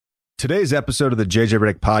Today's episode of the JJ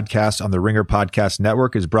Redick podcast on the Ringer Podcast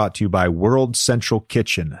Network is brought to you by World Central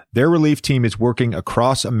Kitchen. Their relief team is working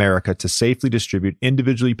across America to safely distribute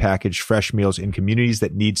individually packaged fresh meals in communities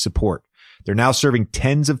that need support. They're now serving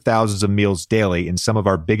tens of thousands of meals daily in some of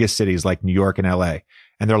our biggest cities like New York and LA.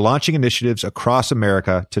 And they're launching initiatives across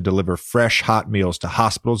America to deliver fresh, hot meals to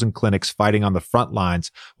hospitals and clinics fighting on the front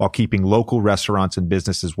lines while keeping local restaurants in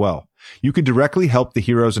business as well. You can directly help the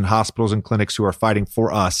heroes in hospitals and clinics who are fighting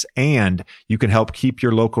for us, and you can help keep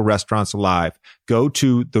your local restaurants alive. Go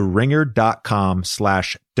to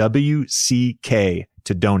theringer.com/WCK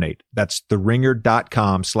to donate. That's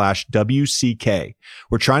theringer.com/WCK.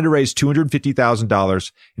 We're trying to raise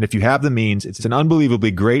 $250,000. And if you have the means, it's an unbelievably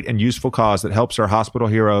great and useful cause that helps our hospital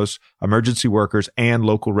heroes, emergency workers, and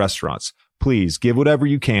local restaurants. Please give whatever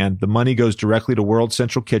you can. The money goes directly to World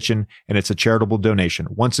Central Kitchen, and it's a charitable donation.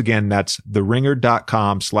 Once again, that's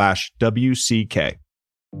theringer.com/WCK.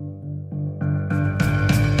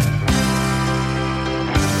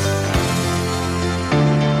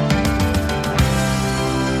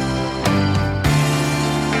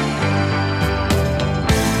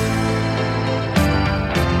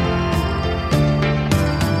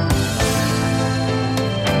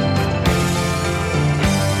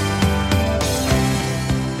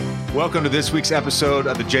 Welcome to this week's episode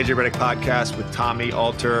of the JJ Redick podcast with Tommy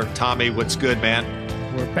Alter. Tommy, what's good, man?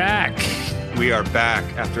 We're back. We are back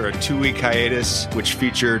after a 2-week hiatus, which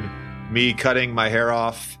featured me cutting my hair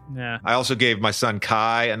off. Yeah. I also gave my son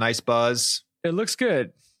Kai a nice buzz. It looks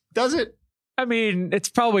good. Does it? I mean, it's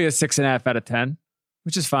probably a 6.5 out of 10,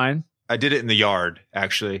 which is fine. I did it in the yard,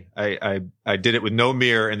 actually. I did it with no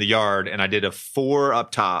mirror in the yard, and I did a 4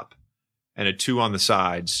 up top and a 2 on the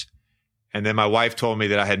sides. And then my wife told me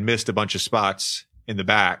that I had missed a bunch of spots in the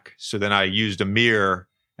back. So then I used a mirror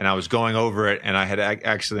and I was going over it and I had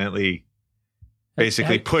accidentally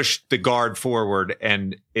basically pushed the guard forward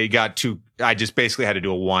and it got too, I just basically had to do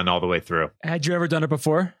a 1 all the way through. Had you ever done it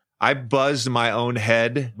before? I buzzed my own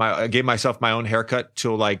head. I gave myself my own haircut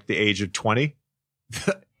till like the age of 20,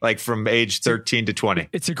 like from age 13 to 20.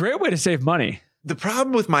 It's a great way to save money. The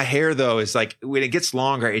problem with my hair though is like when it gets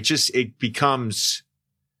longer, it becomes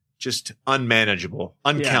just unmanageable.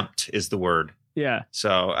 Unkempt is the word. Yeah.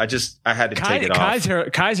 So I had to take it off.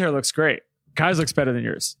 Kai's hair looks great. Kai's looks better than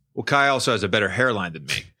yours. Well, Kai also has a better hairline than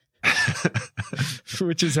me.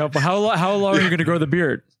 Which is helpful. How long are you going to grow the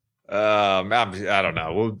beard? I don't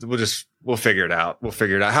know. We'll figure it out.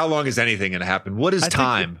 How long is anything going to happen? What is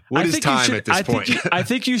time? What is time at this point? I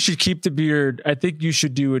think you should keep the beard. I think you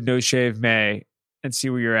should do a no shave May and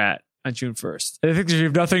see where you're at on June 1st. I think you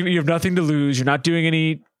have nothing to lose. You're not doing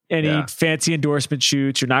any fancy endorsement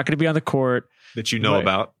shoots. You're not going to be on the court that you know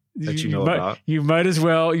about. You might as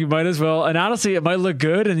well. And honestly, it might look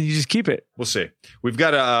good, and you just keep it. We'll see. We've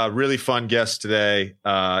got a really fun guest today.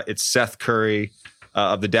 It's Seth Curry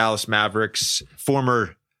of the Dallas Mavericks,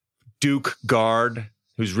 former Duke guard,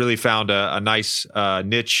 who's really found a nice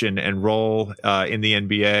niche and role in the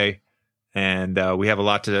NBA. And we have a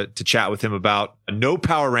lot to chat with him about. No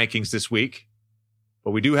power rankings this week,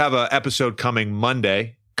 but we do have an episode coming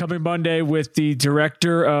Monday. With the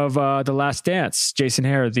director of The Last Dance, Jason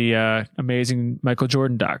Hare, the amazing Michael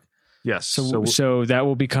Jordan doc. Yes. So that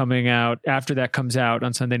will be coming out after that comes out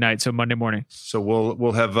on Sunday night. So Monday morning. So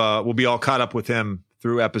we'll be all caught up with him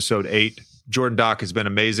through episode 8. Jordan doc has been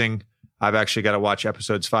amazing. I've actually got to watch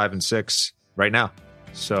episodes 5 and 6 right now.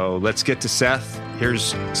 So let's get to Seth.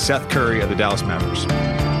 Here's Seth Curry of the Dallas Mavericks.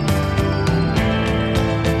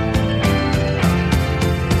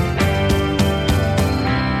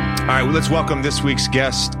 All right, well, let's welcome this week's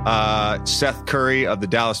guest, Seth Curry of the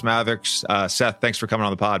Dallas Mavericks. Seth, thanks for coming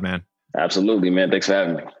on the pod, man. Absolutely, man. Thanks for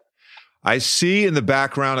having me. I see in the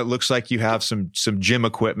background, it looks like you have some gym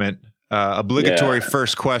equipment. Obligatory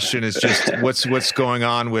first question is just what's going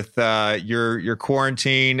on with your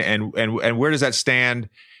quarantine and where does that stand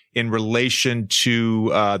in relation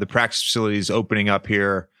to the practice facilities opening up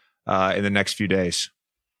here in the next few days?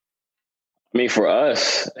 I mean, for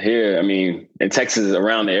us here, I mean, in Texas,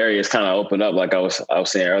 around the area, it's kind of opened up, like I was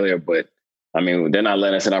saying earlier. But I mean, they're not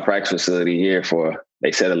letting us in our practice facility here for,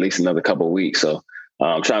 they said, at least another couple of weeks. So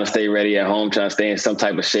I'm trying to stay ready at home, trying to stay in some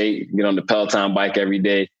type of shape, get on the Peloton bike every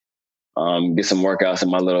day, get some workouts in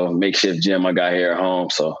my little makeshift gym I got here at home.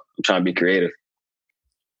 So I'm trying to be creative.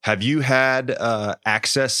 Have you had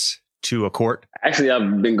access to a court? Actually,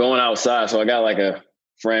 I've been going outside. So I got like a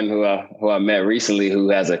friend who I met recently who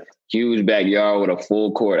has a huge backyard with a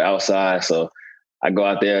full court outside. So I go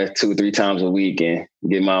out there 2-3 times a week and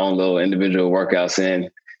get my own little individual workouts in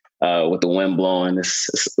with the wind blowing.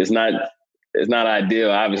 It's not it's not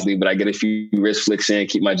ideal, obviously, but I get a few wrist flicks in,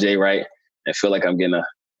 keep my J right, and feel like I'm getting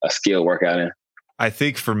a skill workout in. I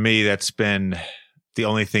think for me, that's been the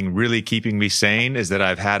only thing really keeping me sane is that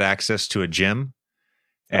I've had access to a gym.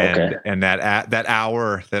 And that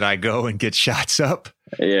hour that I go and get shots up,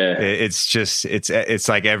 it's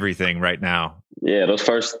like everything right now. Yeah, those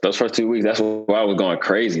first 2 weeks, that's why I was going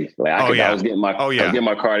crazy. Like I was getting my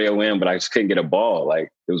cardio in, but I just couldn't get a ball. Like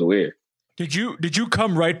it was weird. Did you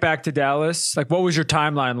come right back to Dallas? Like, what was your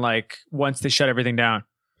timeline like once they shut everything down?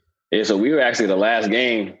 Yeah, so we were actually the last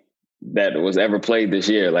game that was ever played this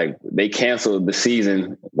year. Like they canceled the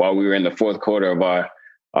season while we were in the fourth quarter of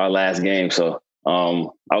our last game. So.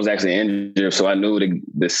 I was actually injured, so I knew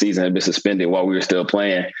the season had been suspended while we were still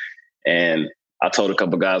playing. And I told a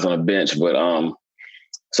couple guys on the bench, but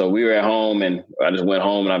so we were at home, and I just went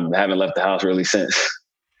home, and I haven't left the house really since.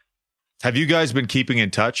 Have you guys been keeping in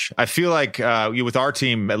touch? I feel like with our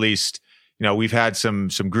team, at least, we've had some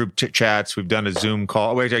group chats. We've done a Zoom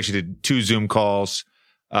call. We actually did 2 Zoom calls.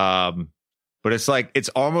 But it's like, it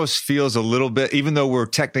almost feels a little bit, even though we're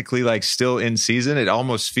technically like still in season, it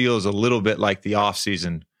almost feels a little bit like the off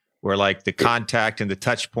season where like the contact and the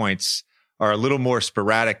touch points are a little more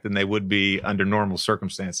sporadic than they would be under normal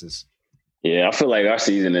circumstances. Yeah. I feel like our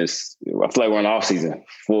season I feel like we're in off season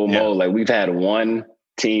full mode. Like we've had one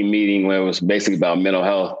team meeting where it was basically about mental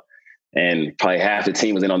health and probably half the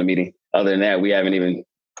team was in on the meeting. Other than that, we haven't even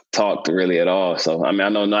talked really at all. So, I mean, I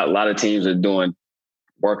know not a lot of teams are doing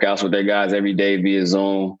workouts with their guys every day via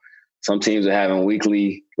Zoom. Some teams are having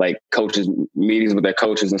weekly like coaches meetings with their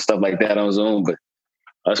coaches and stuff like that on Zoom. But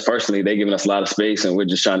us personally, they're giving us a lot of space, and we're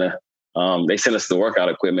just trying to. They send us the workout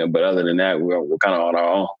equipment, but other than that, we're kind of on our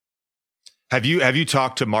own. Have you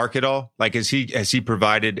talked to Mark at all? Like, has he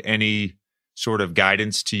provided any sort of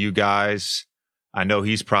guidance to you guys? I know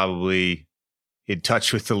he's probably in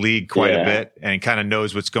touch with the league quite a bit and kind of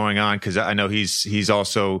knows what's going on, because I know he's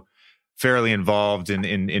also fairly involved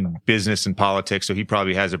in business and politics, so he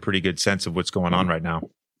probably has a pretty good sense of what's going on right now.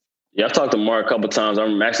 Yeah, I've talked to Mark a couple of times.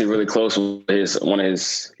 I'm actually really close with one of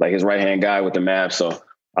his right-hand guy with the Mavs, so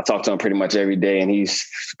I talk to him pretty much every day, and he's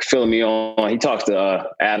filling me on. He talks to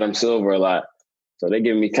Adam Silver a lot, so they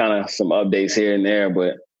give me kind of some updates here and there,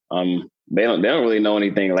 but they don't really know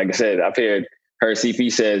anything. Like I said, I've heard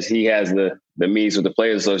CP says he has the meetings with the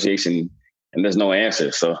Players Association, and there's no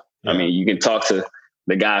answer. So I mean, you can talk to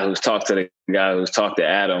the guy who's talked to the guy who's talked to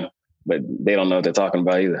Adam, but they don't know what they're talking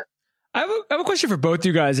about either. I have a question for both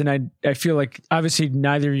you guys, and I feel like obviously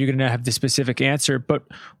neither of you are going to have the specific answer, but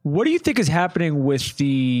what do you think is happening with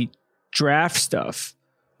the draft stuff?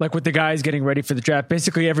 Like with the guys getting ready for the draft,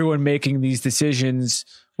 basically everyone making these decisions,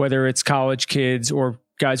 whether it's college kids or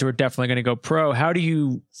guys who are definitely going to go pro. How do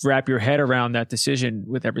you wrap your head around that decision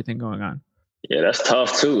with everything going on? Yeah, that's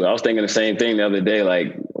tough too. I was thinking the same thing the other day.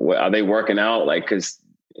 Like, are they working out? Like, because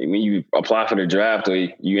when you apply for the draft or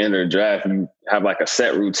you enter the draft, you have like a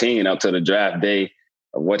set routine up to the draft day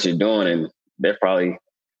of what you're doing, and they're probably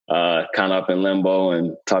kind of up in limbo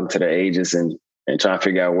and talking to their agents and trying to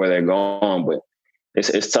figure out where they're going. But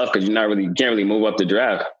it's tough because you can't really move up the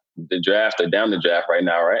draft or down the draft right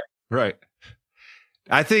now, right? Right.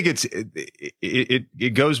 I think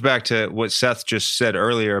it goes back to what Seth just said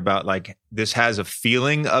earlier about like this has a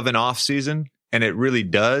feeling of an off season, and it really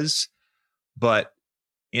does. But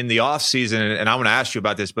in the off season, and I want to ask you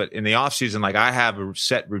about this, but in the off season, like I have a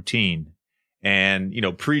set routine, and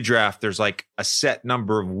pre-draft there's like a set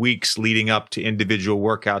number of weeks leading up to individual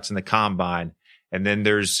workouts in the combine, and then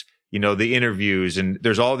there's the interviews, and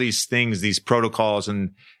there's all these things, these protocols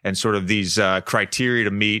and sort of these criteria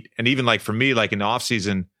to meet. And even like for me, like in the off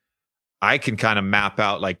season, I can kind of map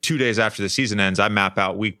out like 2 days after the season ends, I map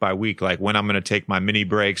out week by week, like when I'm going to take my mini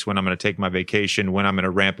breaks, when I'm going to take my vacation, when I'm going to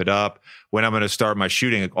ramp it up, when I'm going to start my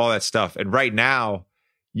shooting, like all that stuff. And right now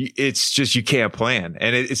it's just, you can't plan.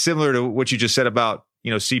 And it's similar to what you just said about,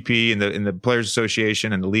 CP and the Players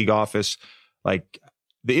Association and the league office. Like,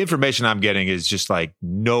 the information I'm getting is just like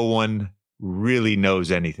no one really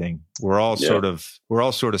knows anything. We're all sort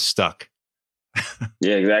of stuck.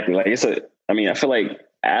 Yeah, exactly. Like I feel like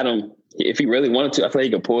Adam, if he really wanted to, I feel like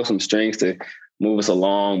he could pull some strings to move us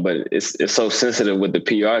along, but it's so sensitive with the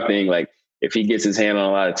PR thing. Like if he gets his hand on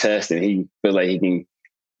a lot of tests and he feels like he can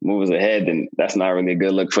move us ahead, then that's not really a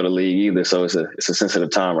good look for the league either. So it's a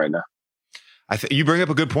sensitive time right now. You bring up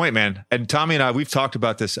a good point, man. And Tommy and I, we've talked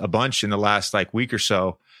about this a bunch in the last like week or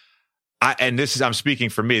so. I'm speaking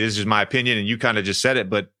for me. This is my opinion, and you kind of just said it.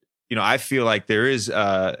 But I feel like there is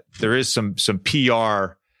some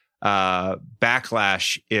PR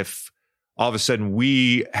backlash if all of a sudden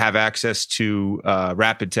we have access to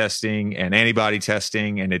rapid testing and antibody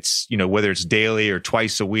testing, and it's, whether it's daily or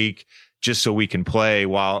twice a week, just so we can play,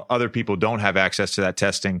 while other people don't have access to that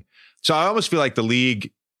testing. So I almost feel like the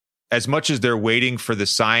league, as much as they're waiting for the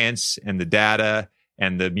science and the data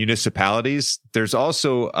and the municipalities, there's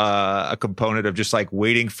also a component of just like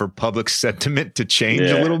waiting for public sentiment to change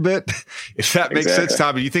a little bit. If that makes sense,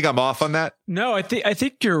 Tommy, you think I'm off on that? No, I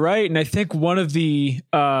think you're right. And I think one of the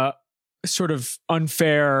sort of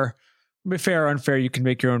fair or unfair, you can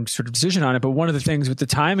make your own sort of decision on it. But one of the things with the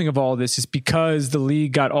timing of all this is because the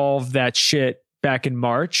league got all of that shit back in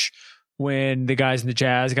March when the guys in the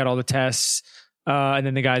Jazz got all the tests, and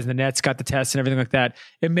then the guys in the Nets got the tests and everything like that.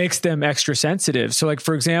 It makes them extra sensitive. So like,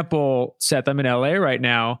 for example, Seth, I'm in LA right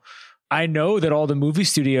now. I know that all the movie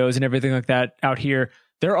studios and everything like that out here,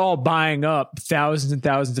 they're all buying up thousands and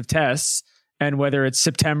thousands of tests. And whether it's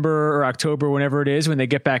September or October, whenever it is, when they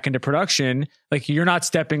get back into production, like you're not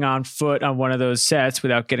stepping on foot on one of those sets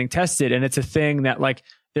without getting tested. And it's a thing that like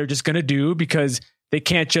they're just going to do because they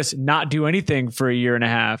can't just not do anything for a year and a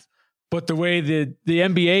half. But the way the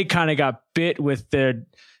NBA kind of got bit with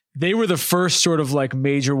they were the first sort of like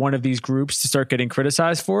major one of these groups to start getting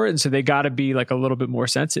criticized for it. And so they got to be like a little bit more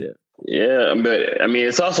sensitive. Yeah. But I mean,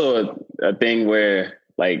 it's also a thing where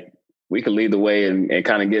like we could lead the way and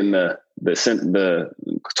kind of getting the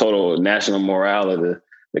total national morale of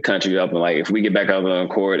the country up. And like, if we get back up on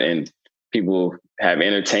court and people have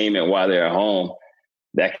entertainment while they're at home,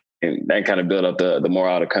 that kind of build up the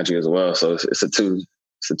morale of the country as well. So it's a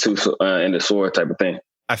two-ended sword type of thing.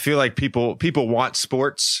 I feel like people want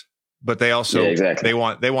sports, but they also they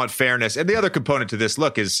want fairness. And the other component to this,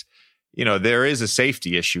 look, is there is a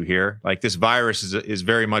safety issue here. Like this virus is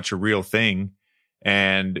very much a real thing,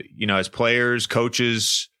 and as players,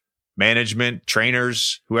 coaches, management,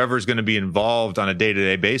 trainers, whoever is going to be involved on a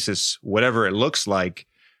day-to-day basis, whatever it looks like,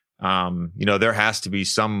 there has to be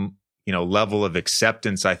some level of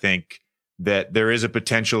acceptance, I think, that there is a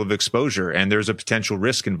potential of exposure and there's a potential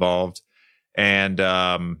risk involved. And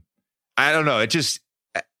I don't know.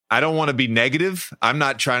 I don't want to be negative. I'm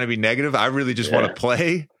not trying to be negative. I really just want to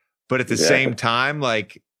play. But at the same time,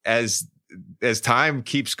 like as time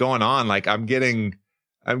keeps going on, like I'm getting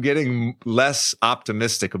less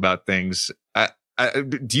optimistic about things.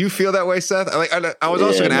 Do you feel that way, Seth? I was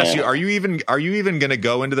also going to ask you, are you even going to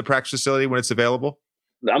go into the practice facility when it's available?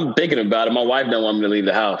 I'm thinking about it. My wife don't want me to leave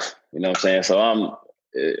the house. You know what I'm saying? So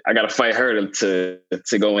I got to fight her to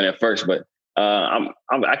go in at first, but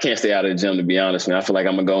I can't stay out of the gym, to be honest, man. I feel like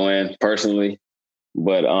I'm gonna go in personally,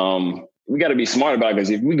 but we got to be smart about it,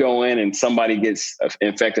 because if we go in and somebody gets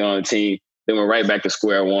infected on the team, then we're right back to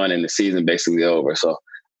square one and the season basically over. So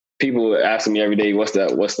people asking me every day, what's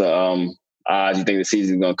the odds you think the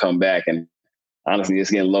season's gonna come back? And honestly,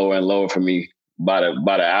 it's getting lower and lower for me by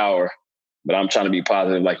the hour. But I'm trying to be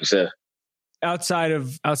positive, like you said. Outside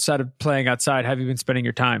of playing outside, have you been spending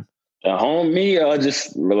your time? At home,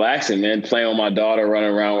 just relaxing, man. Playing with my daughter, running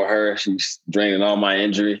around with her. She's draining all my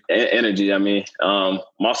energy. I'm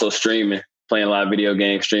also streaming, playing a lot of video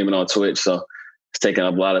games, streaming on Twitch. So it's taking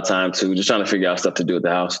up a lot of time too. Just trying to figure out stuff to do at the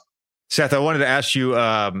house. Seth, I wanted to ask you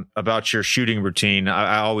about your shooting routine.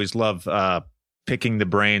 I always love picking the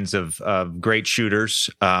brains of great shooters.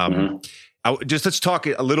 Let's talk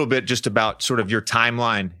a little bit just about sort of your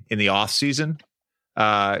timeline in the off season.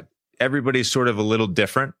 Everybody's sort of a little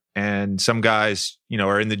different, and some guys,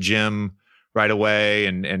 are in the gym right away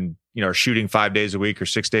and are shooting 5 days a week or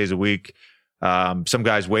 6 days a week. Some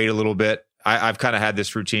guys wait a little bit. I've kind of had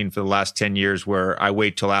this routine for the last 10 years where I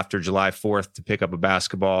wait till after July 4th to pick up a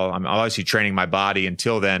basketball. I'm obviously training my body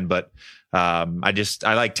until then, but I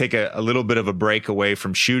like take a little bit of a break away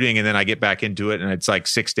from shooting, and then I get back into it, and it's like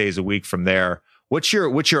 6 days a week from there. What's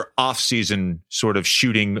your off season sort of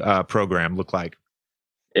shooting program look like?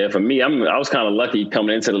 Yeah, for me, I was kind of lucky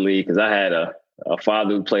coming into the league because I had a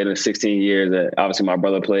father who played in 16 years. That obviously my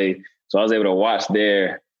brother played, so I was able to watch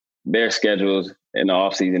their schedules in the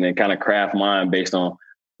off season and kind of craft mine based on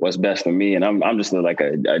what's best for me. And I'm just like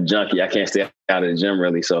a junkie. I can't stay out of the gym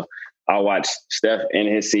really, so I'll watch Steph in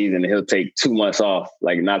his season and he'll take 2 months off,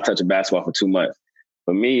 like not touch a basketball for 2 months.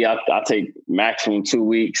 For me, I take maximum 2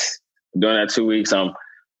 weeks. During that 2 weeks, I'm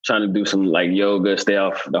trying to do some like yoga, stay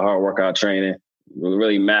off the hard workout training,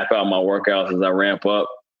 really map out my workouts as I ramp up.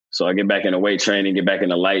 So I get back into weight training, get back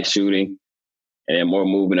into light shooting, and then more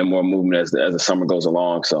movement as the summer goes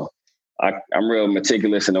along. So I'm real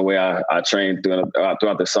meticulous in the way I train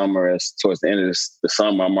throughout the summer. As towards the end of the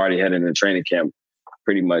summer, I'm already heading into training camp,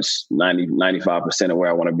 pretty much 95% of where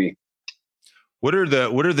I want to be. What are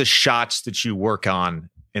the shots that you work on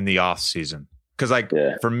in the off season? Cause like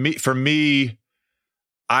for me,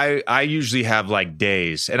 I usually have like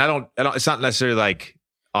days, and I don't, it's not necessarily like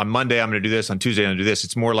on Monday, I'm going to do this, on Tuesday, I'm going to do this.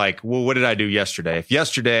 It's more like, well, what did I do yesterday? If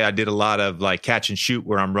yesterday I did a lot of like catch and shoot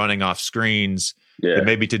where I'm running off screens, then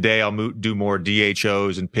maybe today I'll do more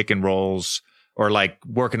DHOs and pick and rolls, or like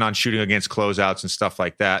working on shooting against closeouts and stuff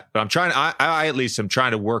like that. But I at least am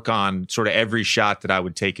trying to work on sort of every shot that I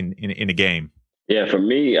would take in a game. Yeah, for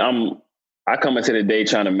me, I come into the day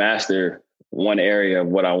trying to master one area of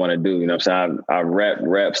what I want to do. You know what I'm saying? I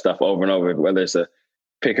rep stuff over and over, whether it's a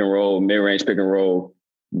pick and roll, mid-range pick and roll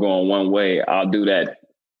going one way. I'll do that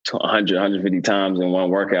 100, 150 times in one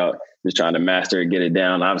workout, just trying to master it, get it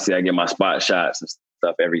down. Obviously, I get my spot shots and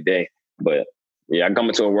stuff every day. But yeah, I come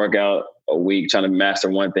into a workout a week trying to master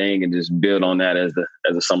one thing and just build on that as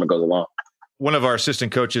the summer goes along. One of our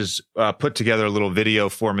assistant coaches put together a little video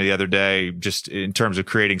for me the other day, just in terms of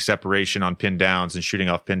creating separation on pin downs and shooting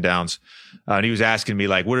off pin downs. And he was asking me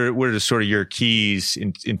like, what are the sort of your keys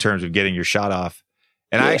in terms of getting your shot off?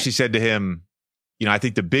 And I actually said to him, I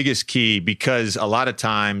think the biggest key, because a lot of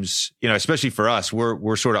times, especially for us,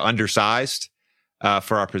 we're sort of undersized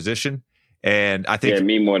for our position. And I think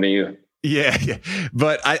me more than you. Yeah.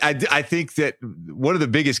 But I think that one of the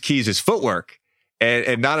biggest keys is footwork.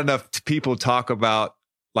 And not enough people talk about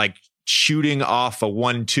like shooting off a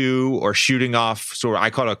 1-2 or shooting off sort of,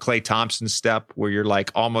 I call it a Klay Thompson step, where you're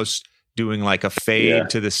like almost doing like a fade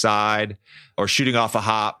to the side, or shooting off a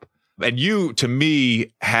hop. And you, to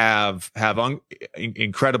me, have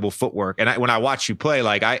incredible footwork. And when I watch you play,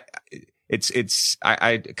 like I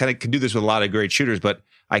kind of can do this with a lot of great shooters, but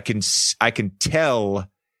I can tell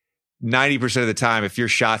 90% of the time if your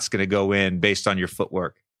shot's going to go in based on your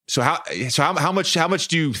footwork. So how much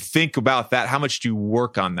do you think about that? How much do you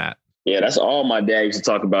work on that? Yeah, that's all my dad used to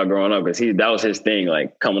talk about growing up, because that was his thing,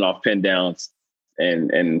 like coming off pin downs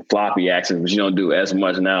and floppy actions, which you don't do as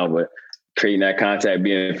much now, but creating that contact,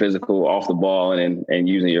 being physical off the ball, and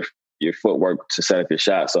using your footwork to set up your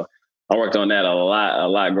shot. So I worked on that a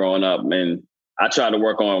lot growing up, and I tried to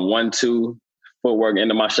work on 1-2 footwork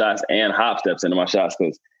into my shots and hop steps into my shots,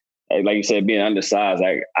 because like you said, being undersized,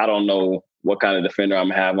 I don't know what kind of defender I'm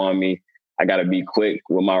gonna have on me. I got to be quick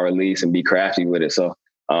with my release and be crafty with it. So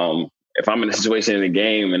if I'm in a situation in the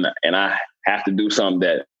game and I have to do something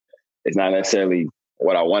that is not necessarily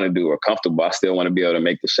what I want to do or comfortable, I still want to be able to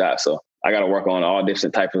make the shot. So I got to work on all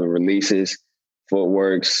different types of releases,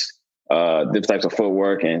 footworks, different types of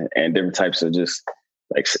footwork, and different types of just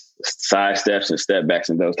like side steps and step backs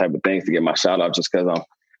and those type of things to get my shot off, just because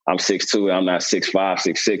I'm 6'2", I'm not 6'5",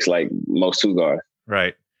 6'6", like most two guards.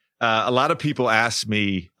 Right. A lot of people ask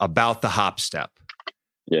me about the hop step,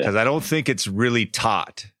 because I don't think it's really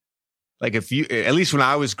taught. Like at least when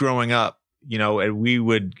I was growing up, and we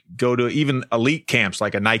would go to even elite camps,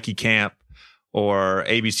 like a Nike camp or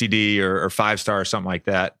ABCD or 5-star or something like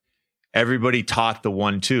that. Everybody taught the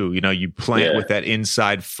 1-2. You plant with that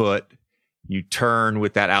inside foot, you turn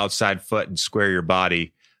with that outside foot and square your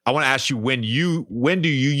body. I want to ask you, when do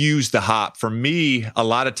you use the hop? For me, a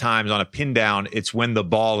lot of times on a pin down, it's when the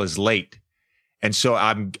ball is late. And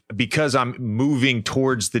so because I'm moving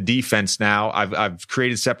towards the defense now, I've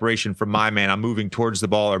created separation from my man. I'm moving towards the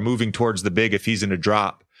ball or moving towards the big if he's in a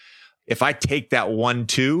drop. If I take that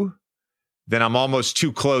 1-2, then I'm almost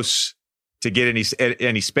too close to get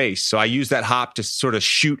any space. So I use that hop to sort of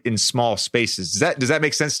shoot in small spaces. Does that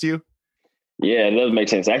make sense to you? Yeah, it does make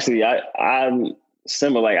sense. Actually, I'm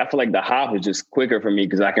similar. Like I feel like the hop is just quicker for me,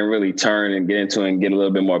 because I can really turn and get into it and get a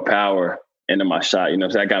little bit more power into my shot.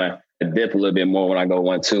 So I kind of dip a little bit more when I go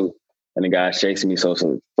 1-2, and the guy's chasing me, so I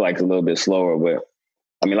feel like it's a little bit slower. But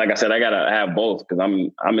I mean, like I said, I gotta have both, because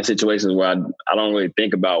I'm in situations where I don't really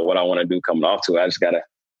think about what I want to do coming off to it. I just gotta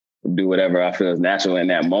do whatever I feel is natural in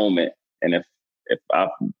that moment. And if I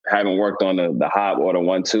haven't worked on the hop or the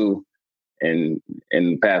 1-2 in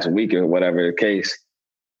the past week or whatever the case,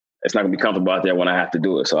 it's not gonna be comfortable out there when I have to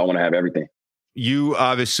do it. So I want to have everything. You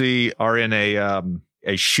obviously are in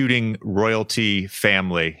a shooting royalty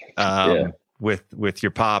family with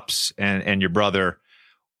your pops and your brother.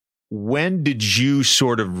 When did you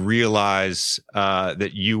sort of realize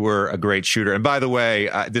that you were a great shooter? And by the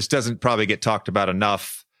way, this doesn't probably get talked about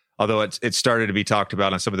enough, although it started to be talked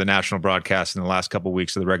about on some of the national broadcasts in the last couple of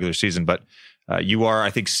weeks of the regular season. But you are,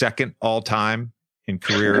 I think, second all time in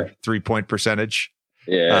career 3-point percentage.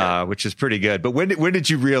 Yeah, which is pretty good. But when did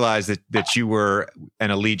you realize that you were an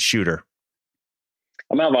elite shooter?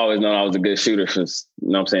 I mean, I've always known I was a good shooter since,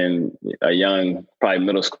 a young, probably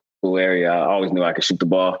middle school area. I always knew I could shoot the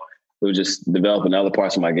ball. It was just developing other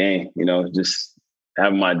parts of my game, just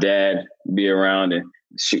having my dad be around and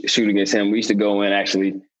shoot against him. We used to go in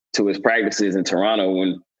actually to his practices in Toronto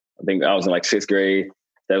when I think I was in like 6th grade.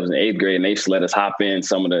 That was in 8th grade, and they used to let us hop in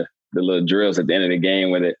some of the little drills at the end of the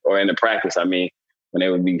game or in the practice. I mean, when they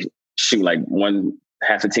would be shoot like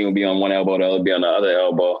half the team would be on one elbow, the other would be on the other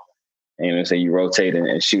elbow. And so you rotate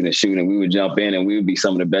and shoot, and we would jump in, and we would be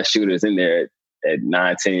some of the best shooters in there at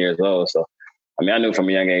 9, 10 years old. So, I mean, I knew from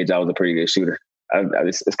a young age I was a pretty good shooter.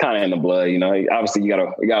 It's kind of in the blood, you know. Obviously, you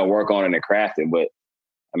gotta work on it and craft it, but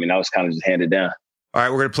I mean, I was kind of just handed down. All right,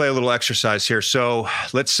 we're going to play a little exercise here. So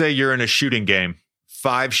let's say you're in a shooting game,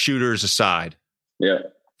 5 shooters aside. Yeah.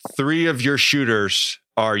 3 of your shooters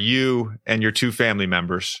are you and your 2 family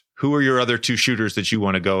members. Who are your other 2 shooters that you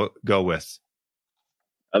want to go with?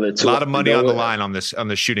 A lot of money on the line on this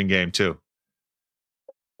shooting game too.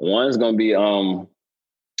 One's going to be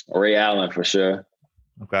Ray Allen for sure.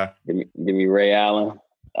 Okay. Give me Ray Allen.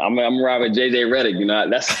 I'm riding with JJ Redick. You know,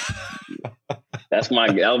 that was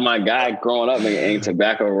my guy growing up in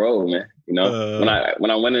Tobacco Road, man. You know, when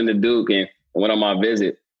I went into Duke and went on my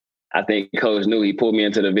visit, I think Coach knew. He pulled me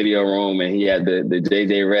into the video room and he had the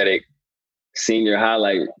JJ Redick senior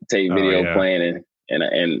highlight tape video playing, and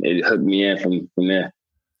it hooked me in from there.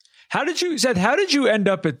 Seth, how did you end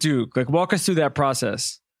up at Duke? Like, walk us through that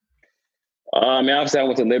process. I mean, obviously I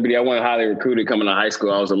went to Liberty. I wasn't highly recruited coming to high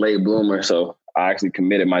school. I was a late bloomer, so I actually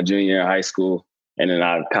committed my junior year in high school. And then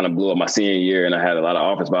I kind of blew up my senior year, and I had a lot of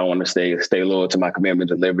offers, but I wanted to stay loyal to my commitment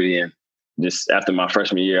to Liberty. And just after my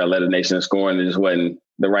freshman year, I led the nation in scoring. It just wasn't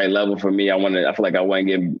the right level for me. I feel like I wasn't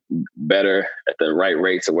getting better at the right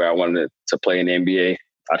rate to where I wanted to play in the NBA.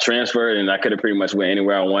 I transferred, and I could have pretty much went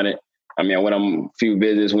anywhere I wanted. I mean, I went on a few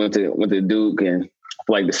visits, went to Duke, and I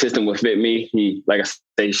feel like the system would fit me. He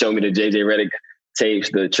showed me the JJ Redick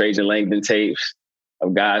tapes, the Trajan Langdon tapes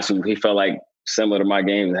of guys who he felt like similar to my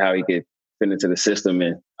game and how he could fit into the system.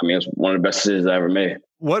 And I mean, it was one of the best decisions I ever made.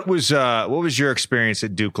 What was your experience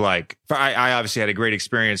at Duke like? I obviously had a great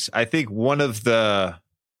experience. I think one of the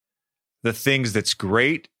things that's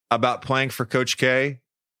great about playing for Coach K,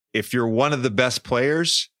 if you're one of the best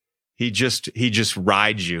players, he just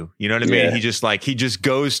rides you. You know what I mean? Yeah. He just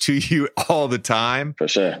goes to you all the time. For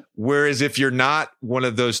sure. Whereas if you're not one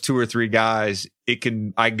of those 2 or 3 guys,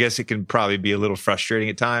 I guess it can probably be a little frustrating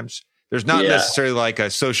at times. There's not necessarily like a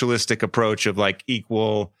socialistic approach of like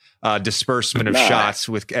equal disbursement of shots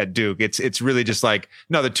at Duke. It's really just like,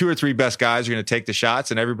 no, the 2 or 3 best guys are going to take the shots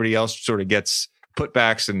and everybody else sort of gets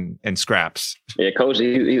putbacks and scraps. Yeah, Coach,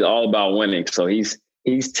 he's all about winning. So he's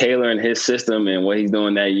tailoring his system and what he's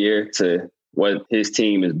doing that year to what his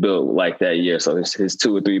team is built like that year. So his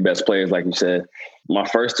 2 or 3 best players, like you said. My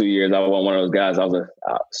first 2 years, I was one of those guys. I was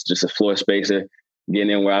just a floor spacer, getting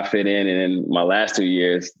in where I fit in. And then my last 2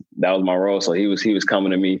 years, that was my role. So he was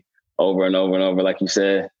coming to me over and over and over, like you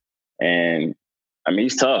said. And I mean,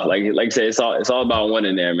 he's tough. Like you said, it's all about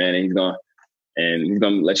winning there, man. And he's gonna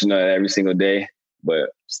let you know that every single day. But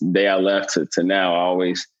the day I left to now, I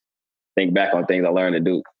always think back on things I learned at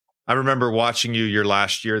Duke. I remember watching you your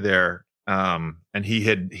last year there, and he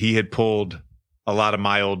had pulled a lot of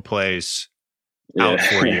my old plays out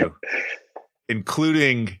for you,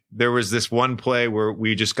 including there was this one play where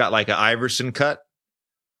we just got like an Iverson cut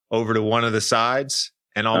over to one of the sides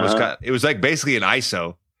and almost it was like basically an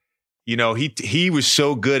ISO. You know, he was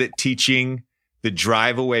so good at teaching the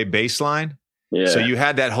drive away baseline. Yeah. So you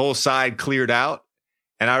had that whole side cleared out.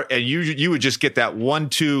 And you would just get that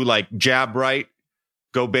 1-2 like jab right,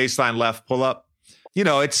 go baseline left, pull up. You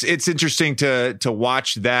know, it's interesting to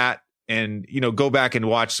watch that and, you know, go back and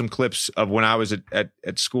watch some clips of when I was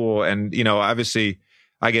at school. And, you know, obviously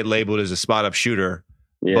I get labeled as a spot up shooter,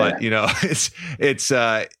 but you know, it's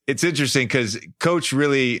interesting because Coach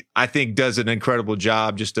really, I think, does an incredible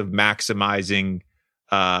job just of maximizing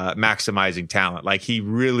talent. Like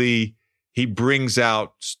he brings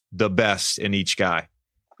out the best in each guy.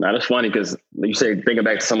 Now, that's funny because you say, thinking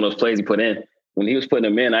back to some of those plays he put in, when he was putting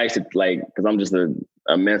them in, I used to because I'm just a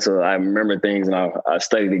mental, I remember things and I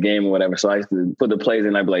study the game or whatever. So I used to put the plays in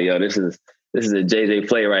and I'd be like, yo, this is a JJ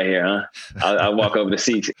play right here, huh? I'll walk over to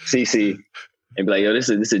CC and be like, yo, this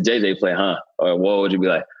is a JJ play, huh? Or what would you be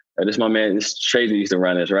like? Oh, this my man, this Trajan used to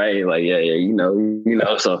run this, right? Like, yeah, you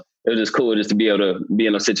know. So it was just cool just to be able to be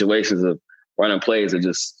in those situations of running plays of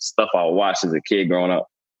just stuff I watched as a kid growing up.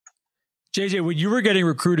 JJ, when you were getting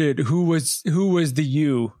recruited, who was the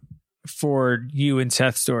you for you and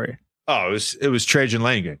Seth's story? Oh, it was Trajan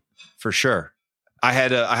Langdon for sure. I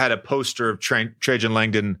had a poster of Trajan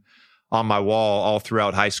Langdon on my wall all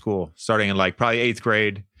throughout high school, starting in like probably 8th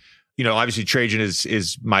grade. You know, obviously Trajan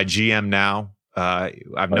is my GM now.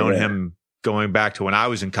 I've known him going back to when I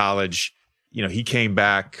was in college. You know, he came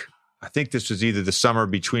back I think this was either the summer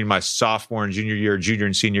between my sophomore and junior year, junior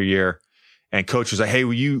and senior year. And coach was like, "Hey,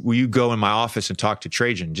 will you go in my office and talk to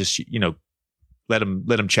Trajan? Just, let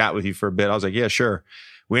him chat with you for a bit." I was like, "Yeah, sure."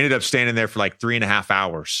 We ended up standing there for like 3.5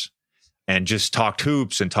 hours and just talked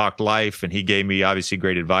hoops and talked life. And he gave me obviously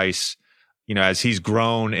great advice. As he's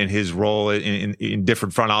grown in his role in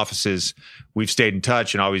different front offices, we've stayed in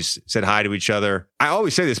touch and always said hi to each other. I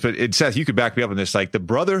always say this, but Seth, you could back me up on this. Like the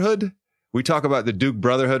brotherhood, we talk about the Duke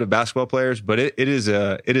brotherhood of basketball players, but it is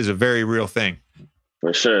a very real thing.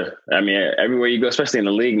 For sure. I mean, everywhere you go, especially in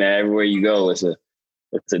the league now, everywhere you go, it's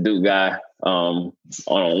a Duke guy on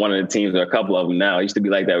one of the teams or a couple of them now. It used to be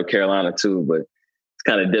like that with Carolina too, but it's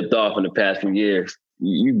kind of dipped off in the past few years.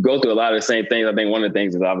 You go through a lot of the same things. I think one of the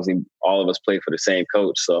things is obviously all of us play for the same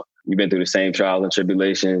coach. So you've been through the same trials and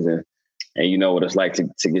tribulations and you know what it's like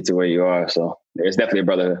to get to where you are. So there's definitely a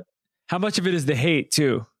brotherhood. How much of it is the hate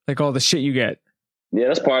too? Like all the shit you get? Yeah,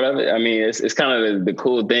 that's part of it. I mean, it's kind of the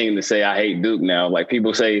cool thing to say I hate Duke now. Like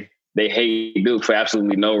people say they hate Duke for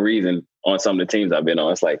absolutely no reason on some of the teams I've been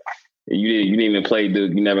on. It's like, you didn't even play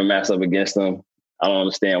Duke. You never matched up against them. I don't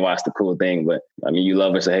understand why it's the cool thing, but I mean, you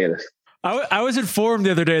love us or hate us. I was informed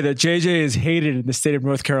the other day that JJ is hated in the state of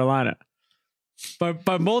North Carolina.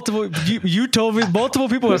 By multiple, you told me, multiple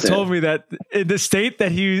people have told me that in the state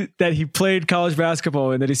that he played college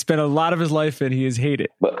basketball and that he spent a lot of his life in, he is hated.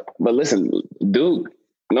 But listen, Duke,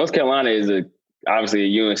 North Carolina is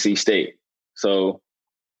obviously a UNC state. So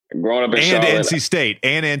growing up in Charlotte.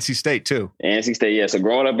 And NC State too. NC State, yeah. So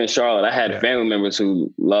growing up in Charlotte, I had family members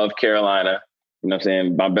who love Carolina. You know what I'm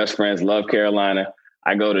saying? My best friends love Carolina.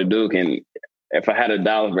 I go to Duke, and if I had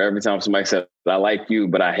 $1 for every time somebody said, "I like you,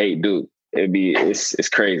 but I hate Duke," it's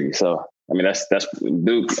crazy. So, I mean, that's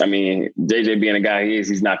Duke. I mean, JJ being a guy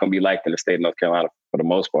he's not going to be liked in the state of North Carolina for the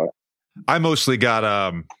most part. I mostly got,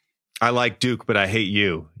 I like Duke, but I hate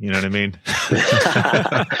you. You know what I mean?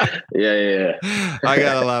 Yeah. I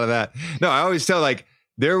got a lot of that. No, I always tell, like,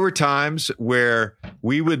 there were times where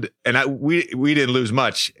we would, and we didn't lose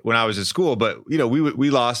much when I was in school, but we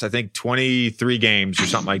lost, I think 23 games or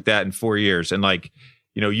something like that in 4 years. And like,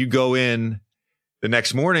 you go in the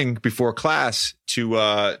next morning before class to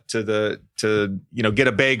get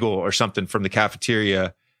a bagel or something from the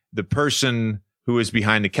cafeteria. The person who is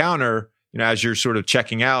behind the counter, as you're sort of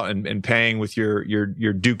checking out and paying with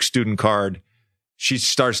your Duke student card, she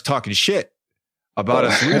starts talking shit about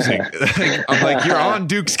us losing. I'm like, you're on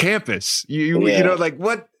Duke's campus. You know, like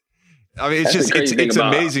what? I mean, it's it's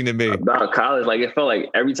amazing to me about college. Like it felt like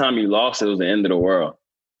every time you lost, it was the end of the world.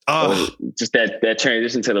 Oh, just that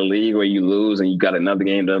transition to the league where you lose and you got another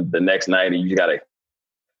game the next night and you got to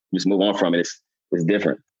just move on from it. It's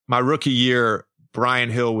different. My rookie year, Brian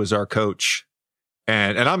Hill was our coach.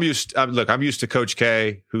 And I'm used to Coach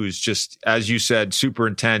K, who's just, as you said, super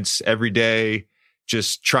intense every day,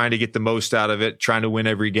 just trying to get the most out of it, trying to win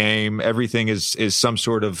every game. Everything is some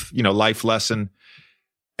sort of, life lesson.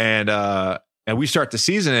 And we start the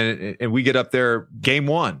season and we get up there game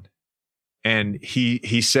one. And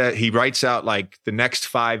he said, he writes out like the next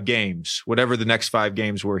 5 games, whatever the next 5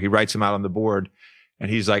 games were, he writes them out on the board. And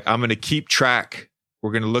he's like, I'm going to keep track.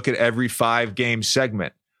 We're going to look at every 5 game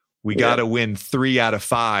segment. We got to win 3 out of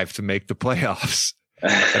 5 to make the playoffs.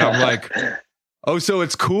 And I'm like, oh, so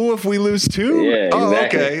it's cool if we lose 2? Yeah, oh,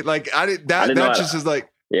 exactly. Okay. Like that just is like,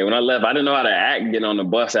 yeah. When I left, I didn't know how to act getting on the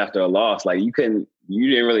bus after a loss. Like you didn't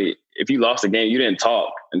really, if you lost a game, you didn't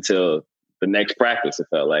talk until the next practice. It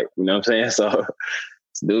felt like, you know what I'm saying? So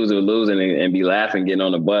dudes were losing and be laughing, getting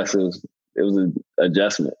on the bus. It was an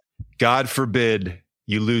adjustment. God forbid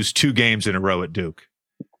you lose 2 games in a row at Duke.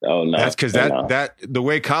 Oh no! That's because that the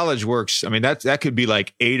way college works. I mean, that could be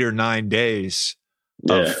like 8 or 9 days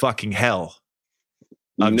of fucking hell.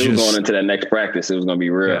 You knew going into that next practice, it was going to be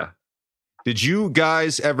real. Yeah. Did you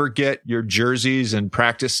guys ever get your jerseys and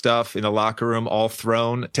practice stuff in the locker room all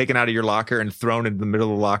taken out of your locker and thrown in the middle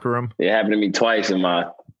of the locker room? It happened to me twice in my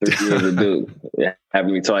 3 years of Duke. It happened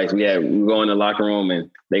to me twice. We go in the locker room and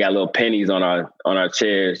they got little pennies on our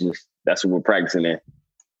chairs. Just that's what we're practicing in.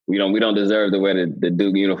 We don't deserve to wear the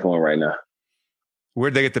Duke uniform right now.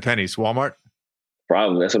 Where'd they get the pennies? Walmart?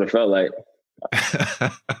 Probably. That's what it felt like.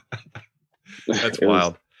 That's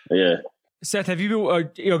wild. Yeah. Seth, have you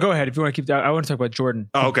been? Go ahead if you want to keep that. I want to talk about Jordan.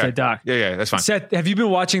 Oh, okay. The doc. Yeah, that's fine. Seth, have you been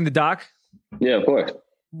watching the doc? Yeah, of course.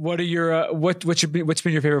 What are your what's been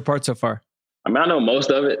your favorite part so far? I mean, I know most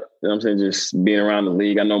of it. You know what I'm saying? Just being around the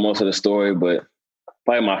league, I know most of the story, but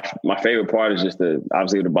probably my favorite part is just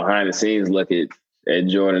obviously the behind the scenes look at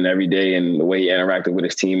Jordan every day and the way he interacted with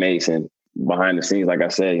his teammates and behind the scenes. Like I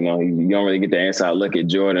said, you don't really get the inside look at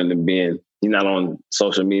Jordan and he's not on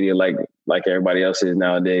social media like everybody else is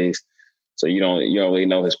nowadays. So you don't really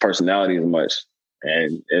know his personality as much.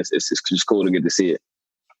 And it's just cool to get to see it.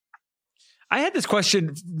 I had this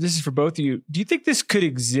question. This is for both of you. Do you think this could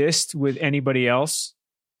exist with anybody else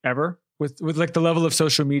ever? With like the level of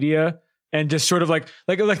social media and just sort of like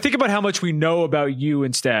think about how much we know about you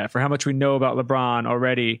and Steph, or how much we know about LeBron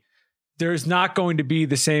already. There's not going to be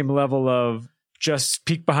the same level of just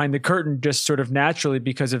peek behind the curtain, just sort of naturally,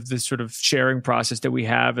 because of this sort of sharing process that we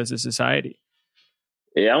have as a society.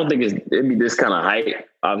 Yeah, I don't think it'd be this kind of hype,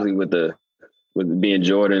 obviously, with being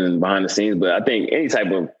Jordan and behind the scenes. But I think any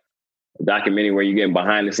type of documentary where you get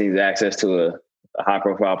behind the scenes access to a high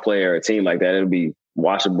profile player or a team like that, it'll be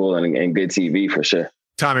watchable and good TV for sure.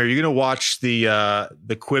 Tommy, are you going to watch the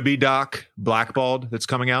Quibi doc, Blackballed, that's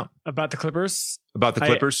coming out? About the Clippers? About the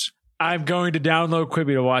Clippers? I'm going to download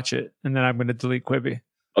Quibi to watch it, and then I'm going to delete Quibi.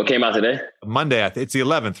 Oh, it came out today? Monday. It's the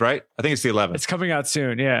 11th, right? I think it's the 11th. It's coming out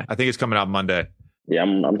soon, yeah. I think it's coming out Monday. Yeah,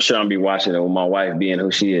 I'm sure I'll be watching it with my wife being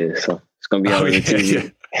who she is. So it's going to be on the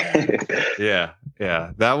TV.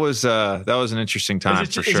 Yeah. That was an interesting time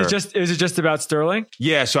for sure. Is it just about Sterling?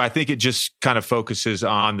 Yeah. So I think it just kind of focuses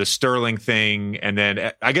on the Sterling thing. And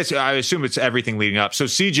then I assume it's everything leading up. So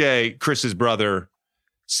CJ, Chris's brother,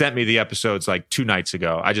 sent me the episodes like 2 nights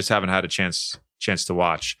ago. I just haven't had a chance to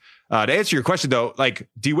watch. To answer your question though, like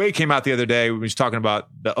D-Wade came out the other day when he was talking about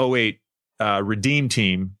the 08 Redeem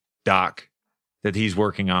Team doc that he's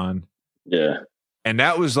working on. Yeah. And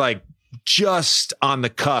that was like just on the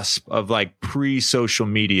cusp of like pre-social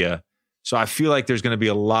media. So I feel like there's going to be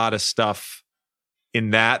a lot of stuff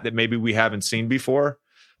in that maybe we haven't seen before.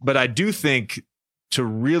 But I do think to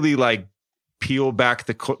really like peel back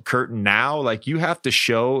the curtain now, like you have to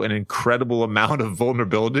show an incredible amount of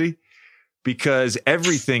vulnerability because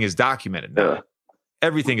everything is documented now. Yeah.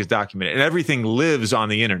 Everything is documented and everything lives on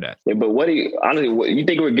the internet. Yeah, but you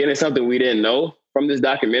think we're getting something we didn't know from this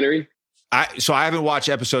documentary? So I haven't watched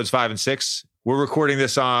episodes 5 and 6. We're recording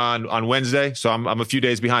this on Wednesday, so I'm a few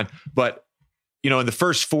days behind. But in the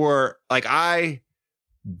first 4, like I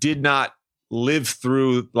did not live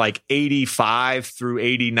through like 85 through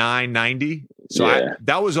 89, 90. So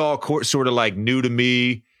that was all sort of like new to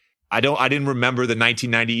me. I didn't remember the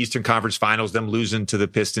 1990 Eastern Conference Finals, them losing to the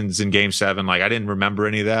Pistons in Game 7. Like I didn't remember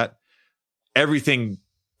any of that. Everything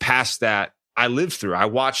past that I lived through. I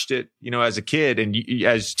watched it, as a kid, and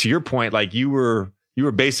as to your point, like you were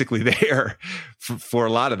basically there for a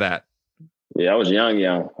lot of that. Yeah, I was young.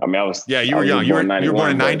 I mean, I was. Yeah, you were young. You were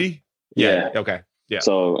born in 90. Yeah. Okay. Yeah.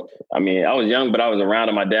 So I mean, I was young, but I was around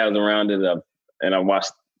it. My dad was around it, and I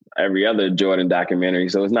watched every other Jordan documentary.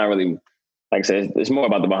 So it's not really. Like I said, it's more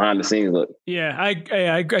about the behind the scenes look. Yeah,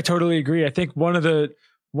 I totally agree. I think one of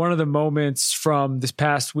the moments from this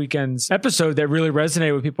past weekend's episode that really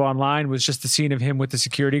resonated with people online was just the scene of him with the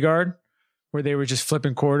security guard where they were just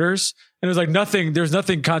flipping quarters. And it was like there's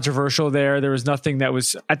nothing controversial there. There was nothing that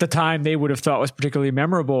was at the time they would have thought was particularly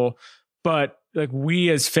memorable. But like we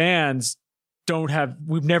as fans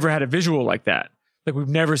we've never had a visual like that. Like we've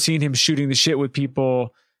never seen him shooting the shit with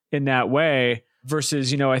people in that way.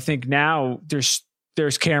 Versus, I think now there's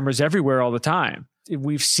cameras everywhere all the time.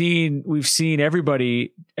 We've seen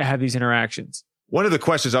everybody have these interactions. One of the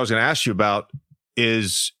questions I was going to ask you about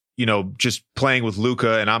is, just playing with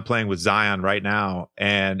Luka, and I'm playing with Zion right now.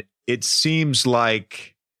 And it seems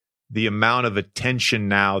like the amount of attention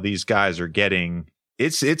now these guys are getting,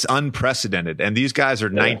 it's unprecedented. And these guys are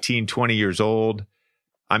 19, 20 years old.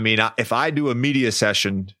 I mean, if I do a media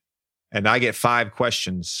session and I get 5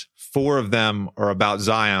 questions, 4 of them are about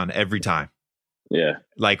Zion every time. Yeah.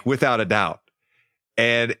 Like without a doubt.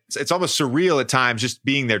 And it's almost surreal at times just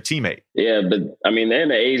being their teammate. Yeah. But I mean, they're in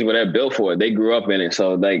the age where they're built for it. They grew up in it.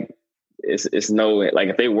 So like, it's no, like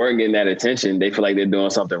if they weren't getting that attention, they feel like they're doing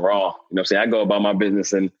something wrong. You know what I'm saying? I go about my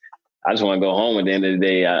business and I just want to go home at the end of the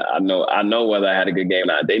day. I know whether I had a good game or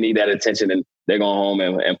not. They need that attention and they're going home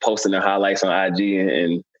and posting their highlights on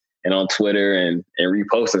IG and on Twitter and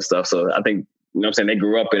reposting stuff. So I think, you know what I'm saying, they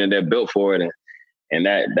grew up in it, they're built for it. And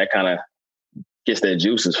that kind of gets their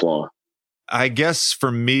juices flowing. I guess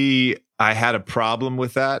for me, I had a problem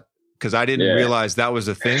with that because I didn't realize that was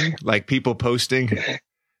a thing. Like people posting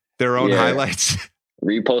their own highlights.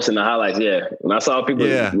 Reposting the highlights, yeah. When I saw people,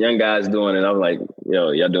 young guys doing it, I was like,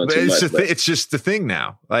 yo, y'all doing too much. It's just the thing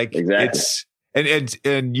now. Like exactly.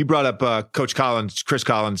 And you brought up Chris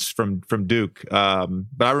Collins from Duke.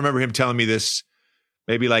 But I remember him telling me this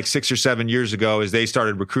maybe like 6 or 7 years ago as they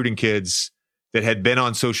started recruiting kids that had been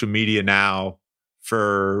on social media now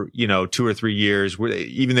for, 2 or 3 years, where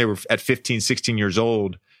they were at 15, 16 years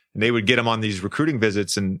old, and they would get them on these recruiting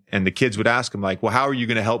visits and the kids would ask them like, well, how are you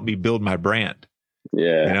going to help me build my brand?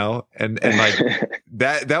 Yeah. You know, and like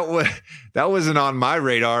that wasn't on my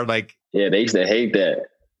radar. Like, yeah, they used to hate that.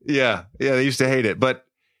 Yeah, they used to hate it. But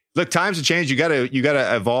look, times have changed. You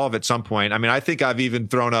gotta evolve at some point. I mean, I think I've even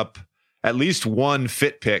thrown up at least one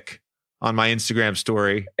fit pic on my Instagram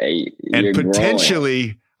story, and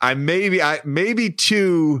potentially growing. maybe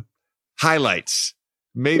two highlights,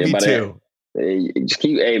 maybe two. Just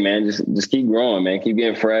keep growing, man. Keep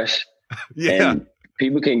getting fresh. Yeah, and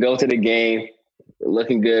people can go to the game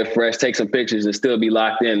looking good, fresh, take some pictures, and still be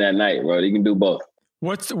locked in that night, bro. You can do both.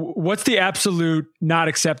 What's the absolute not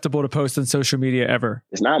acceptable to post on social media ever?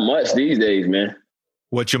 It's not much these days, man.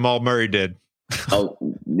 What Jamal Murray did. Oh,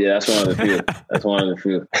 yeah, that's one of the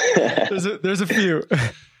few. There's a few.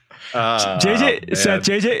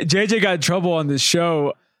 JJ got in trouble on this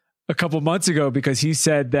show a couple months ago because he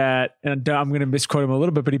said that, and I'm going to misquote him a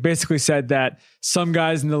little bit, but he basically said that some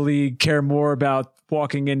guys in the league care more about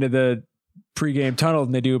walking into the pregame tunnel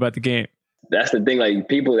than they do about the game. That's the thing. Like,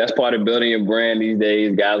 people, that's part of building your brand these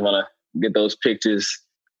days. Guys want to get those pictures,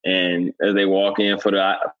 and as they walk in for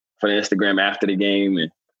the Instagram after the game.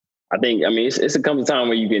 And I think, it's a couple of times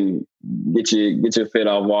where you can get your fit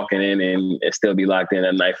off walking in and still be locked in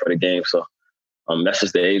that night for the game. So that's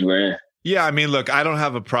just the age we're in. Yeah, I mean, look, I don't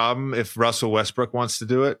have a problem if Russell Westbrook wants to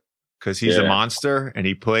do it because he's a monster and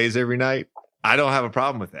he plays every night. I don't have a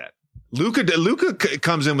problem with that. Luka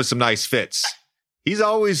comes in with some nice fits. He's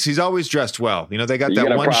always dressed well. You know, they got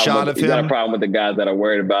that one shot of him. You got a problem with the guys that are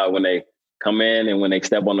worried about when they come in and when they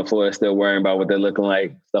step on the floor, they're still worrying about what they're looking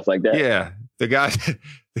like, stuff like that. Yeah, the guys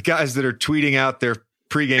that are tweeting out their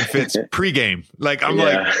pregame fits pregame. Like, I'm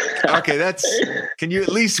like, okay, can you at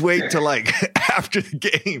least wait till like after the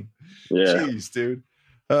game? Yeah. Jeez, dude.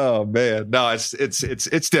 Oh man, no,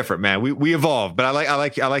 it's different, man. We evolve, but I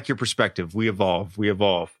like your perspective. We evolve.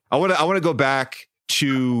 I want to go back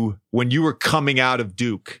to when you were coming out of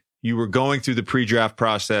Duke. You were going through the pre-draft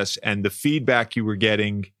process and the feedback you were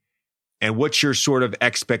getting, and what your sort of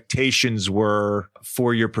expectations were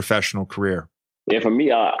for your professional career. Yeah, for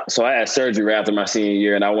me, so I had surgery after my senior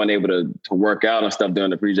year, and I wasn't able to work out and stuff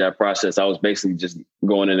during the pre-draft process. I was basically just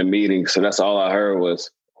going in a meeting, so that's all I heard was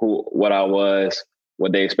what I was,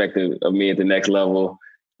 what they expected of me at the next level.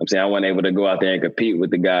 I'm saying I wasn't able to go out there and compete with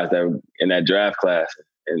the guys that were in that draft class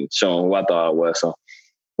and show them who I thought I was. So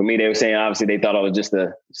for me, they were saying, obviously, they thought I was just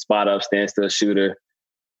a spot up, standstill shooter.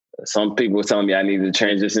 Some people were telling me I needed to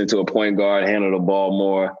transition into a point guard, handle the ball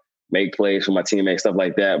more, make plays for my teammates, stuff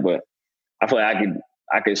like that. But I feel like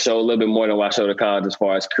I could show a little bit more than what I showed at college as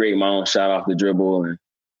far as create my own shot off the dribble.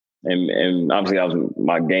 And obviously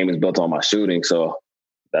my game is built on my shooting. So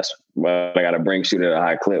that's what I got to bring, shoot at a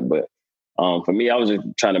high clip. But for me, I was just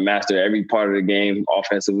trying to master every part of the game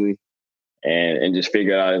offensively and just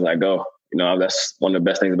figure it out as I go. You know, that's one of the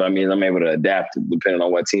best things about me is I'm able to adapt depending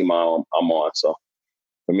on what team I'm on. So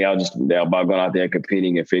for me, I was just about going out there and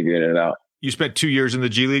competing and figuring it out. You spent 2 years in the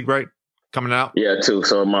G League, right? Coming out? Yeah, 2.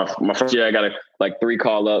 So my first year, I got 3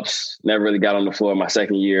 call-ups. Never really got on the floor. My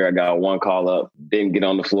second year, I got 1 call-up. Didn't get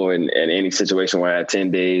on the floor in any situation where I had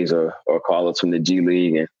 10 days or call-ups from the G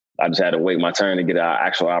League. And I just had to wait my turn to get an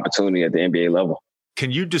actual opportunity at the NBA level.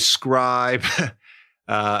 Can you describe,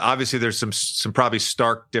 obviously there's some probably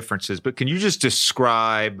stark differences, but can you just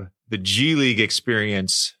describe the G League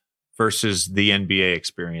experience versus the NBA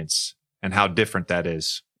experience and how different that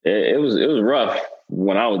is? It was rough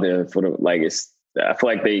when I was there. I feel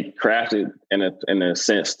like they crafted in a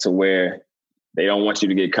sense to where they don't want you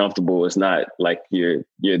to get comfortable. It's not like you're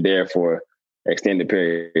there for an extended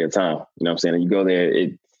period of time. You know what I'm saying? And you go there,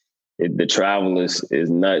 the travel is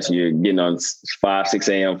nuts. You're getting on 5, 6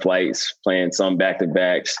 a.m. flights, playing some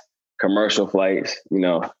back-to-backs, commercial flights,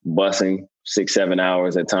 busing 6, 7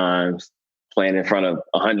 hours at times, playing in front of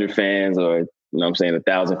 100 fans or,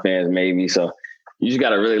 1,000 fans maybe. So you just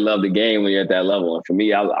got to really love the game when you're at that level. And for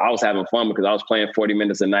me, I was having fun because I was playing 40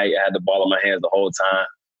 minutes a night. I had the ball in my hands the whole time.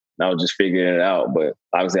 And I was just figuring it out. But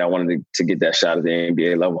obviously I wanted to get that shot at the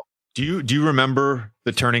NBA level. Do you remember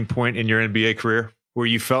the turning point in your NBA career where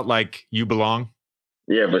you felt like you belong?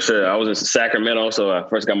 Yeah, for sure. I was in Sacramento. So I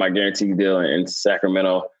first got my guaranteed deal in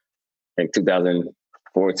Sacramento in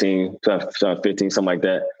 2014, 2015, something like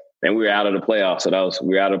that. And we were out of the playoffs.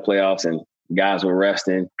 We were out of the playoffs and guys were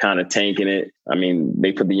resting, kind of tanking it. I mean,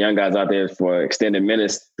 they put the young guys out there for extended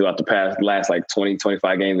minutes throughout the last 20,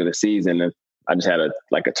 25 games of the season. And I just had a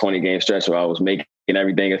 20-game stretch where I was making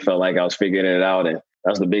everything. It felt like I was figuring it out. And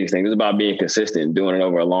that's the biggest thing. It's about being consistent and doing it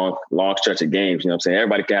over a long stretch of games. You know what I'm saying?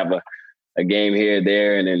 Everybody can have a game here,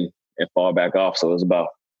 there, and fall back off. So it's about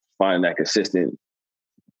finding that consistent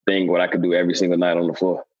thing, what I could do every single night on the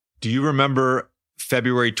floor. Do you remember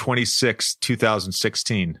February 26,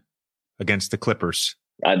 2016 against the Clippers.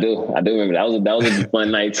 I do remember that was a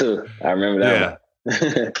fun night too. I remember that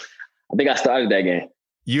one. I think I started that game.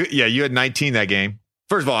 You had 19 that game.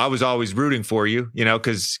 First of all, I was always rooting for you,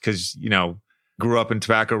 because grew up in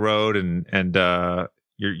Tobacco Road and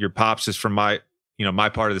your pops is from my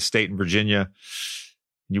part of the state in Virginia.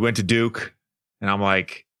 You went to Duke, and I'm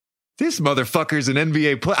like, this motherfucker's an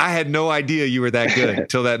NBA player. I had no idea you were that good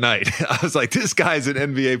until that night. I was like, this guy's an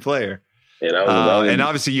NBA player. Yeah, and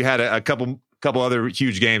obviously you had a couple other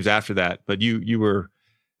huge games after that, but you were,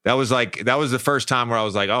 that was the first time where I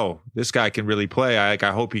was like, oh, this guy can really play.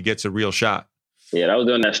 I hope he gets a real shot. Yeah, that was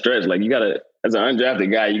during that stretch. Like, you gotta, as an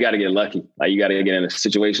undrafted guy, you gotta get lucky. Like, you gotta get in a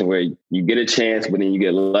situation where you get a chance, but then you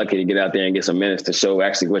get lucky to get out there and get some minutes to show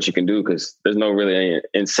actually what you can do. Because there's no really any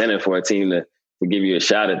incentive for a team to give you a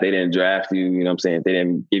shot if they didn't draft you. You know what I'm saying? If they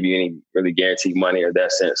didn't give you any really guaranteed money or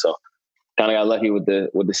that sense. So, kind of got lucky with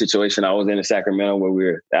the situation I was in Sacramento, where we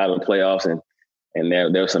were out of the playoffs, and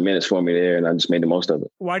there were some minutes for me there, and I just made the most of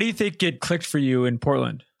it. Why do you think it clicked for you in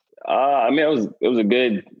Portland? It was a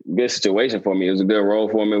good situation for me. It was a good role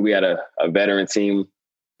for me. We had a veteran team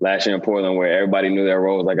last year in Portland where everybody knew their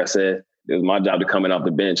roles. Like I said, it was my job to come in off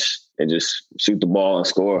the bench and just shoot the ball and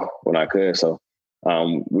score when I could. So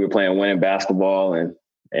we were playing winning basketball, and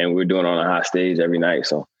we were doing it on a high stage every night.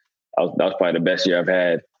 So that was probably the best year I've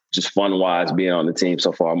had, just fun-wise, being on the team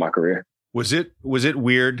so far in my career. Was it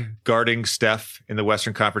weird guarding Steph in the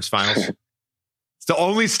Western Conference Finals? It's the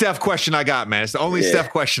only Steph question I got, man. It's the only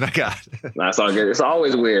Steph question I got. That's all good. It's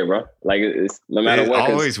always weird, bro. Like, it's no matter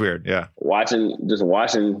what. Always weird, yeah.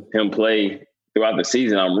 Watching him play throughout the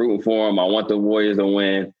season, I'm rooting for him. I want the Warriors to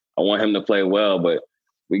win. I want him to play well, but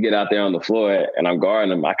we get out there on the floor and I'm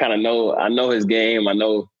guarding him. I know his game. I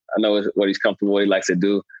know what he's comfortable, what he likes to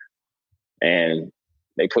do. And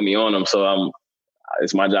they put me on him, so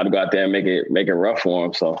it's my job to go out there and make it rough for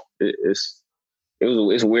him. So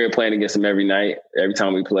it's weird playing against him every night, every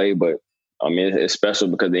time we play. But I mean, it's special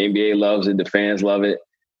because the NBA loves it, the fans love it,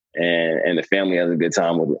 and the family has a good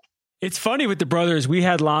time with it. It's funny with the brothers. We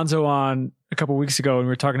had Lonzo on a couple of weeks ago, and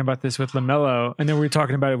we were talking about this with LaMelo, and then we were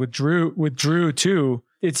talking about it with Drew. With Drew too,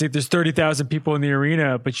 it's like there's 30,000 people in the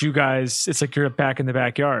arena, but you guys, it's like you're back in the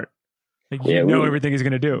backyard. Like you know everything he's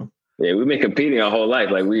going to do. Yeah, we've been competing our whole life.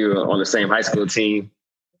 Like, we were on the same high school team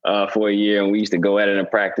for a year, and we used to go at it in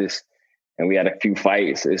practice. And we had a few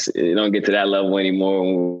fights. It don't get to that level anymore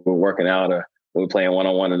when we're working out or when we're playing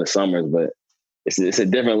one-on-one in the summers. But it's a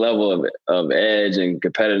different level of edge and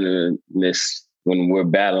competitiveness when we're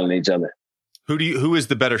battling each other. Who is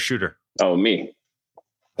the better shooter? Oh, me.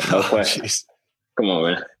 No question. Come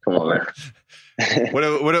on, man.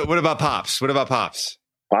 What about Pops? What about Pops?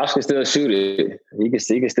 Pops can still shoot it. He can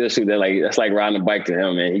still shoot that. That's like riding a bike to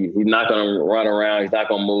him, man. He's not going to run around. He's not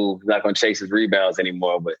going to move. He's not going to chase his rebounds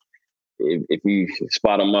anymore. But if you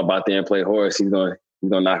spot him up out there and play horse, he's gonna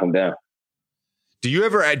knock him down. Do you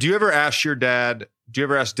ever ask your dad? Do you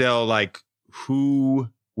ever ask Dell, like, who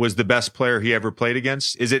was the best player he ever played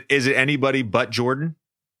against? Is it anybody but Jordan?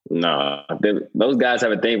 No, those guys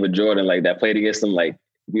have a thing with Jordan, like, that played against them. Like,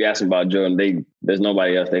 if you ask them about Jordan, there's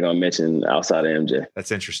nobody else they're gonna mention outside of MJ.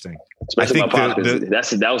 That's interesting. Especially my pop,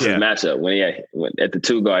 that was his matchup when at the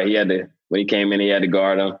two guard. When he came in, he had to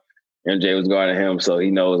guard him. MJ was guarding him, so he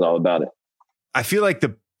knows all about it. I feel like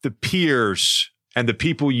the peers and the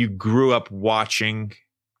people you grew up watching,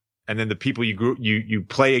 and then the people you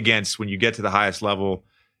play against when you get to the highest level,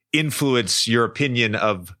 influence your opinion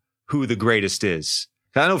of who the greatest is.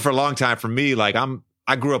 I know for a long time, for me, like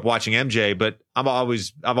I grew up watching MJ, but I've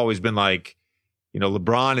always been like,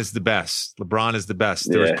 LeBron is the best. LeBron is the best.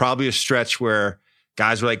 There was probably a stretch where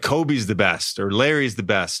guys were like, Kobe's the best, or Larry's the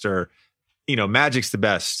best, or Magic's the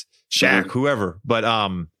best. Shaq, whoever. But,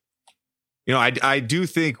 I do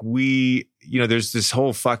think there's this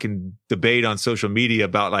whole fucking debate on social media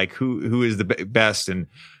about like who is the best, and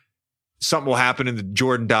something will happen in the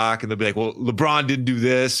Jordan doc and they'll be like, well, LeBron didn't do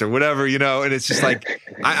this or whatever, and it's just like,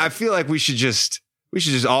 I feel like we should just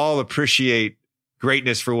all appreciate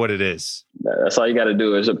greatness for what it is. That's all you got to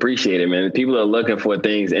do is appreciate it, man. People are looking for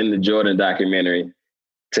things in the Jordan documentary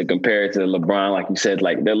to compare it to LeBron. Like you said,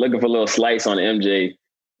 like they're looking for little slice on MJ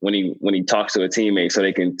when he talks to a teammate, so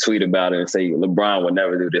they can tweet about it and say LeBron would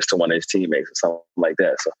never do this to one of his teammates or something like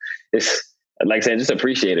that. So it's like I said, just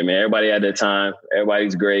appreciate it, man. Everybody had their time.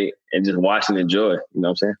 Everybody's great, and just watch and enjoy. You know what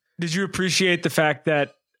I'm saying? Did you appreciate the fact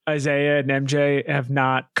that Isaiah and MJ have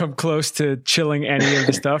not come close to chilling any of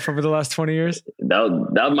the stuff over the last 20 years?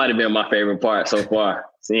 That might have been my favorite part so far.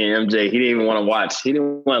 Seeing MJ, he didn't even want to watch. He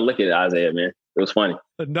didn't want to look at Isaiah, man. It was funny.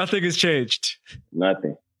 But nothing has changed.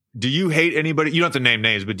 Nothing. Do you hate anybody? You don't have to name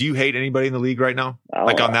names, but do you hate anybody in the league right now?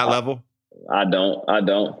 Like on that level? I don't. I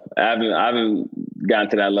haven't gotten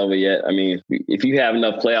to that level yet. I mean, if you have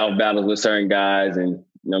enough playoff battles with certain guys, and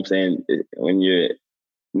you know what I'm saying, when you're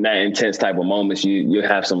in that intense type of moments, you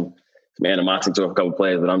have some animosity to a couple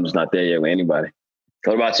players, but I'm just not there yet with anybody.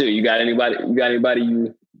 What about you? You got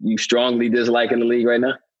anybody you strongly dislike in the league right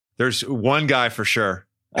now? There's one guy for sure.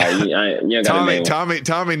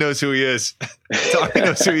 Tommy knows who he is. Tommy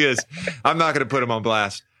knows who he is. I'm not going to put him on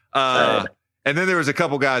blast. And then there was a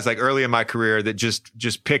couple guys like early in my career that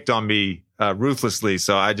just picked on me ruthlessly.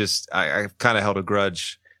 So I kind of held a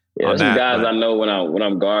grudge. Yeah, there's some guys I know when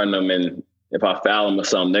I'm guarding them, and if I foul them or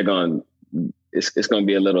something, it's going to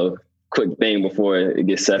be a little quick thing before it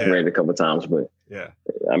gets separated a couple of times. But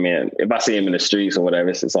I mean, if I see him in the streets or whatever,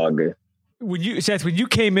 it's all good. Seth, when you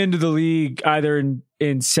came into the league, either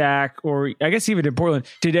in SAC or I guess even in Portland,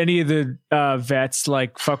 did any of the vets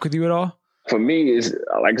like fuck with you at all? For me, it's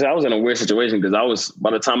like I was in a weird situation because by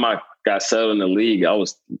the time I got settled in the league, I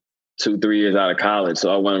was 2-3 years out of college,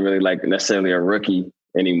 so I wasn't really like necessarily a rookie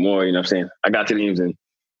anymore. You know what I'm saying? I got to teams and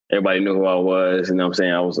everybody knew who I was. You know what I'm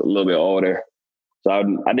saying? I was a little bit older, so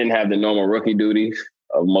I didn't have the normal rookie duties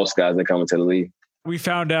of most guys that come into the league. We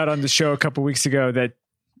found out on the show a couple weeks ago that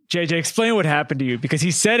JJ, explain what happened to you, because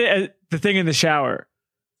he said it at the thing in the shower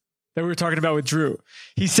that we were talking about with Drew.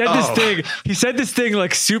 He said this thing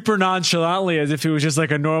like super nonchalantly, as if it was just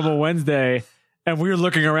like a normal Wednesday. And we were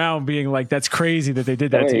looking around being like, that's crazy that they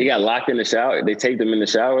did that. He got locked in the shower. They taped him in the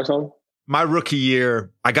shower or something. My rookie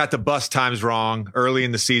year, I got the bus times wrong early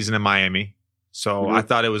in the season in Miami. So I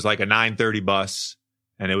thought it was like a 9:30 bus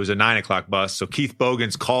and it was a 9 o'clock bus. So Keith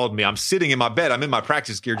Bogans called me. I'm sitting in my bed. I'm in my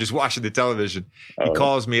practice gear, just watching the television. He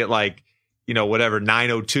calls me at like,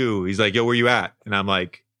 9:02. He's like, yo, where you at? And I'm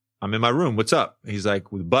like, I'm in my room. What's up? He's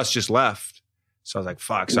like, well, the bus just left. So I was like,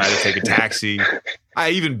 fuck. So I had to take a taxi.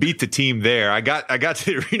 I even beat the team there. I got to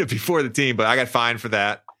the arena before the team, but I got fined for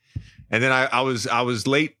that. And then I was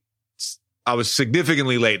late. I was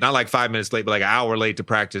significantly late, not like 5 minutes late, but like an hour late to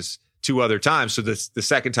practice 2 other times. So the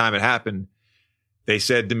second time it happened, they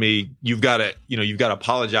said to me, you've got to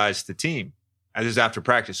apologize to the team. And this is after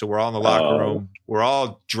practice. So we're all in the locker room. We're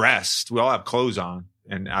all dressed. We all have clothes on.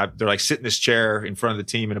 And they're like, sit in this chair in front of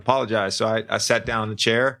the team and apologize. So I sat down in the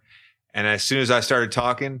chair. And as soon as I started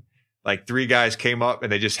talking, like 3 guys came up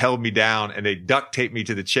and they just held me down and they duct taped me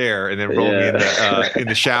to the chair and then rolled me in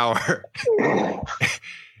the shower.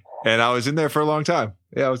 And I was in there for a long time.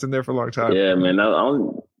 Yeah, I was in there for a long time. Yeah, man.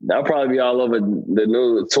 That'll probably be all over the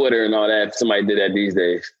new Twitter and all that if somebody did that these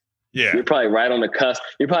days. Yeah. You're probably right on the cusp.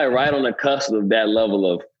 You're probably right on the cusp of that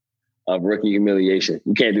level of rookie humiliation.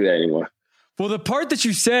 You can't do that anymore. Well, the part that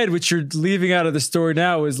you said, which you're leaving out of the story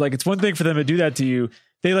now, is like, it's one thing for them to do that to you.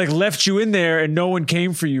 They like left you in there and no one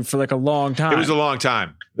came for you for like a long time. It was a long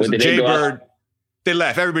time. It was Jay Bird. They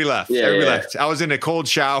left. Everybody left. Everybody left. I was in a cold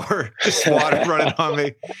shower, just water running on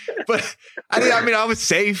me. But I mean, I was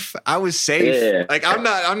safe. Yeah. Like I'm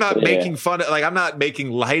not making fun of, like, I'm not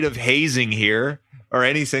making light of hazing here or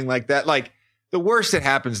anything like that. Like the worst that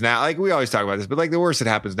happens now, like we always talk about this, but like the worst that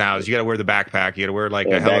happens now is you got to wear the backpack. You got to wear like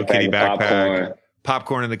a Hello Kitty backpack,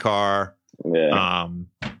 popcorn in the car. Yeah.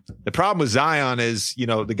 The problem with Zion is,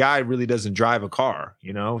 the guy really doesn't drive a car,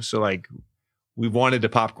 so like we wanted to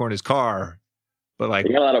popcorn his car, but like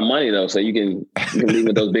you got a lot of money though, so you can leave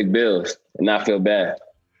with those big bills and not feel bad.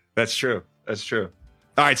 That's true. All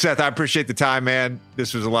right, Seth, I appreciate the time, man.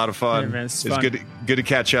 This was a lot of fun. Yeah, man, it's good to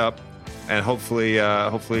catch up, and hopefully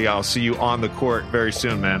I'll see you on the court very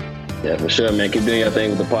soon, man. Yeah, for sure, man. Keep doing your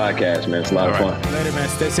thing with the podcast, man. It's a lot of fun. Later, man.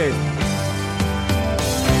 Stay safe.